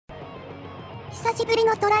久しぶり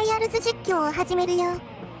のトライアルズ実況を始めるよ。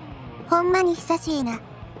ほんまに久しいな。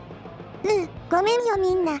ごめんよ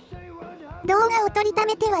みんな。動画を撮りた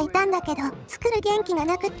めてはいたんだけど、作る元気が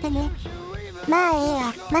なくってね。まあええ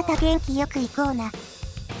や、また元気よく行こうな。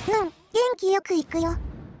元気よく行くよ。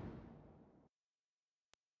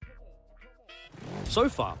So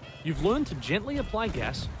far, you've learned to gently apply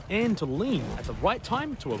gas and to lean at the right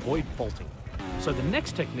time to avoid faulting. So the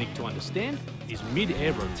next technique to understand is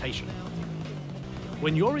mid-air rotation.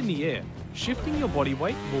 When you're in the air, shifting your body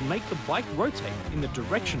weight will make the bike rotate in the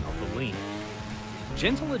direction of the lean.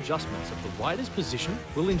 Gentle adjustments of the rider's position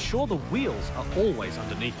will ensure the wheels are always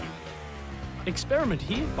underneath you. Experiment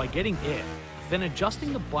here by getting air, then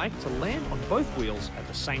adjusting the bike to land on both wheels at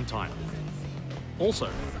the same time. Also,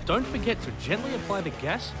 don't forget to gently apply the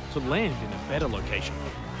gas to land in a better location.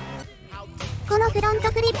 このフロント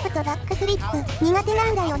フリップとバックフリップ苦手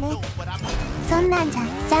なんだよね。そんなんじゃ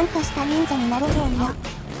ちゃんとした忍者になれへんよ。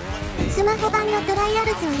スマホ版のトライア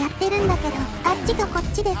ルズをやってるんだけど、あっちとこ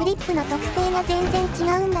っちでフリップの特性が全然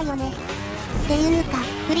違うんだよね。っていうか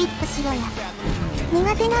フリップしろや。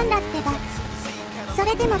苦手なんだってば。そ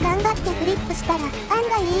れでも頑張ってフリップしたら案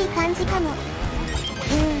外いい感じかも。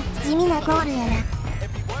地味なゴールや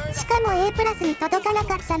な。しかも A プラスに届かな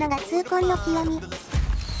かったのが痛恨の極み。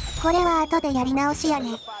これは後でやり直しや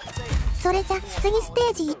ね。それじゃ次ステ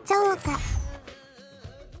ージ行っちゃおうか。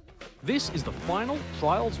This is the final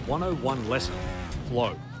Trials 101 lesson,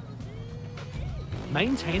 flow.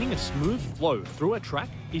 Maintaining a smooth flow through a track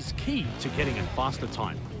is key to getting a faster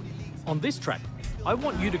time. On this track, I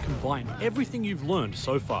want you to combine everything you've learned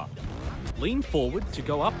so far. Lean forward to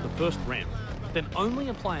go up the first ramp, then only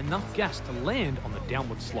apply enough gas to land on the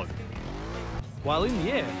downward slope. While in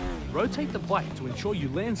the air, rotate the bike to ensure you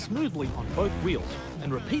land smoothly on both wheels,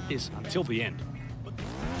 and repeat this until the end.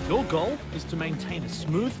 Your goal is to maintain a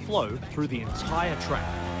smooth flow through the entire track.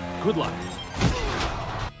 Good luck.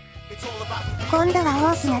 今度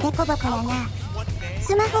は大きなデコボコやな。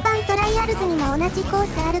スマホ版トライアルズにも同じコー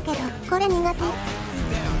スあるけど、これ苦手。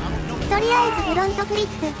とりあえずフロントフリッ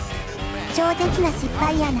プ。超絶な失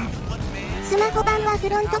敗やな。スマホ版はフ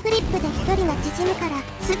ロントフリップで距離が縮むから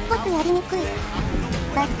すっごくやりにくい。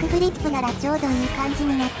バックフリップならちょうどいい感じ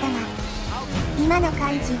になったが、今の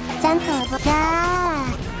感じちゃんと覚え。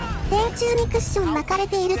電柱にクッション巻かれ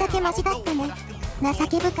ているだけマシだったね。情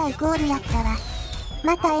け深いゴールやったわ。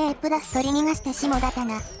また A プラス取り逃がしてしもだた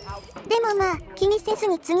な。でもまあ気にせず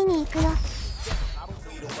に次に行くよ。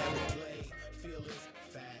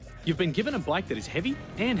You've been given a bike that is heavy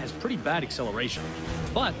and has pretty bad acceleration,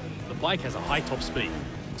 but the bike has a high top speed.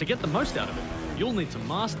 To get the most out of it, you'll need to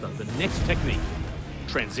master the next technique,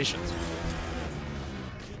 transitions.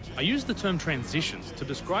 I use the term transitions to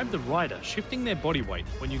describe the rider shifting their body weight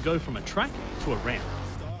when you go from a track to a ramp.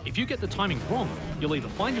 If you get the timing wrong, you'll either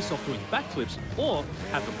find yourself doing backflips or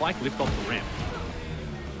have the bike lift off the ramp.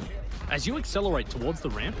 As you accelerate towards the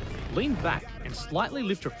ramp, lean back and slightly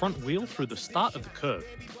lift your front wheel through the start of the curve.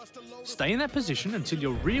 Stay in that position until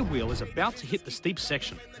your rear wheel is about to hit the steep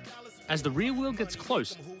section. As the rear wheel gets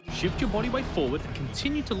close, shift your body weight forward and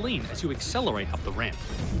continue to lean as you accelerate up the ramp.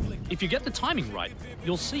 If you get the timing right,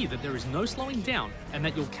 you'll see that there is no slowing down and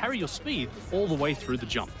that you'll carry your speed all the way through the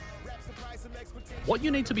jump. What you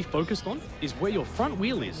need to be focused on is where your front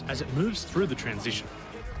wheel is as it moves through the transition.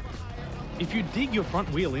 If you dig your front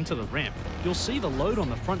wheel into the ramp, you'll see the load on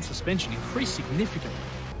the front suspension increase significantly.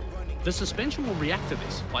 The suspension will react to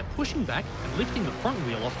this by pushing back and lifting the front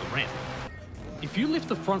wheel off the ramp. If you lift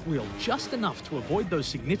the front wheel just enough to avoid those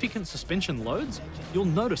significant suspension loads, you'll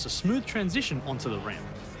notice a smooth transition onto the ramp.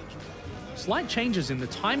 Slight changes in the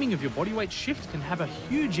timing of your body weight shift can have a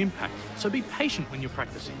huge impact, so be patient when you're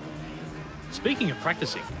practicing. Speaking of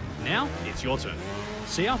practicing, now it's your turn.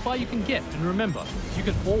 See how far you can get, and remember, you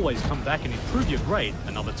can always come back and improve your grade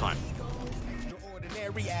another time.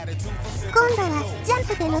 今度はジャン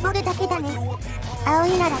プで登るだけだね。青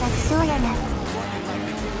いなら楽勝やな。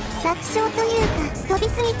楽勝というか飛び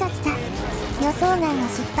すぎちゃった。予想外の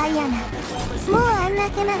失敗やな。もうあんな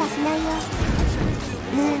手間はしないよ。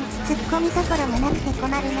突っ込みどころがなくて困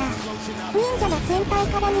るな。忍者の先輩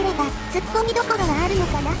から見れば突っ込みどころがあるの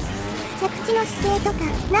かな。着地の姿勢とか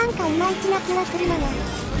なんかいまいちな気がするのよ。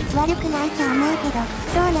悪くないと思うけど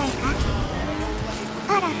そうなんか。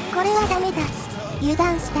あらこれはダメだ。油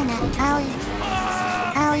断したな葵。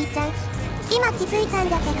葵ちゃん今気づいたん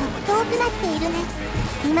だけど遠くなっているね。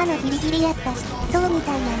今のギリギリやったしそうみ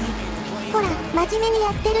たいやね。ほら真面目に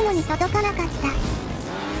やってるのに届かなかった。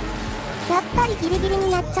やっぱりギリギリ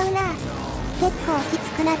になっちゃうな。結構き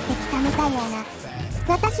つくなってきたみたいやな。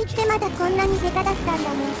私ってまだこんなに下手だったんだ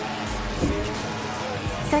ね。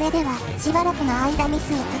それではしばらくの間ミ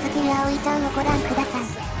スを続ける葵ちゃんをご覧くださ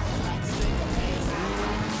い。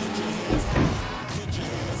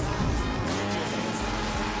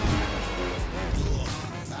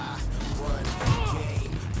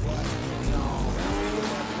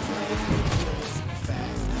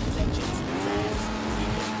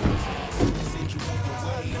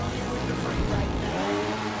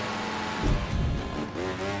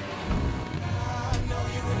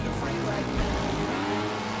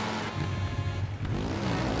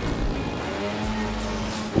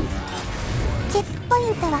チェックポイ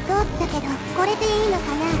ントは通ったけど、これでいいの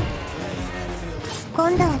かな。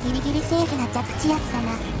今度はギリギリセーフな着地やった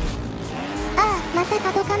な。ああ、また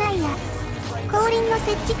届かないや。後輪の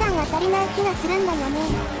接地感が足りない気がするんだよね。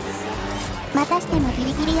またしてもギ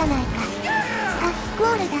リギリやないか。あ、ゴ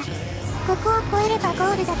ールだ。ここを越えれば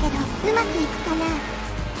ゴールだけど、うまくいくかな。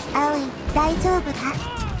葵、大丈夫か？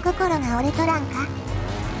心が折れとらんか？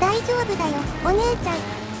大丈夫だよ、お姉ちゃ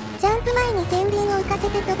ん。ジャンプ前に前輪を浮かせ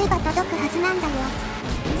て飛べば届くはずなんだよ。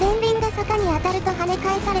前輪が坂に当たると跳ね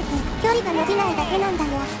返されて距離が伸びないだけなんだ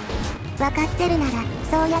よ。分かってるなら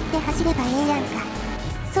そうやって走ればええやんか。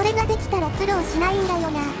それができたら苦労しないんだ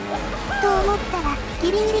よな。と思ったら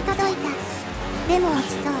ギリギリ届いた。でも落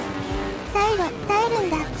ちそう。耐える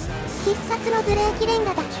んだ。必殺のブレーキ連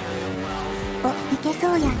打だ。お、いけ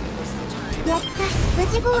そうやん。やった、無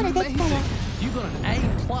事ゴールできたよ。You got an A+.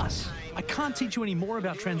 I can't teach you any more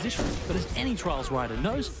about transition, but as any Trials rider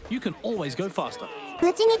knows, you can always go faster.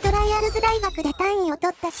 無事にトライアルズ大学で単位を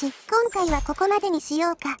取ったし、今回はここまでにし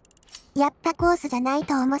ようか。やっぱコースじゃない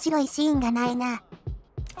と面白いシーンがないな。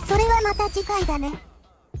それはまた次回だね。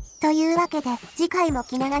というわけで、次回も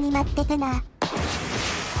気長に待っててな。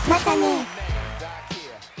またね。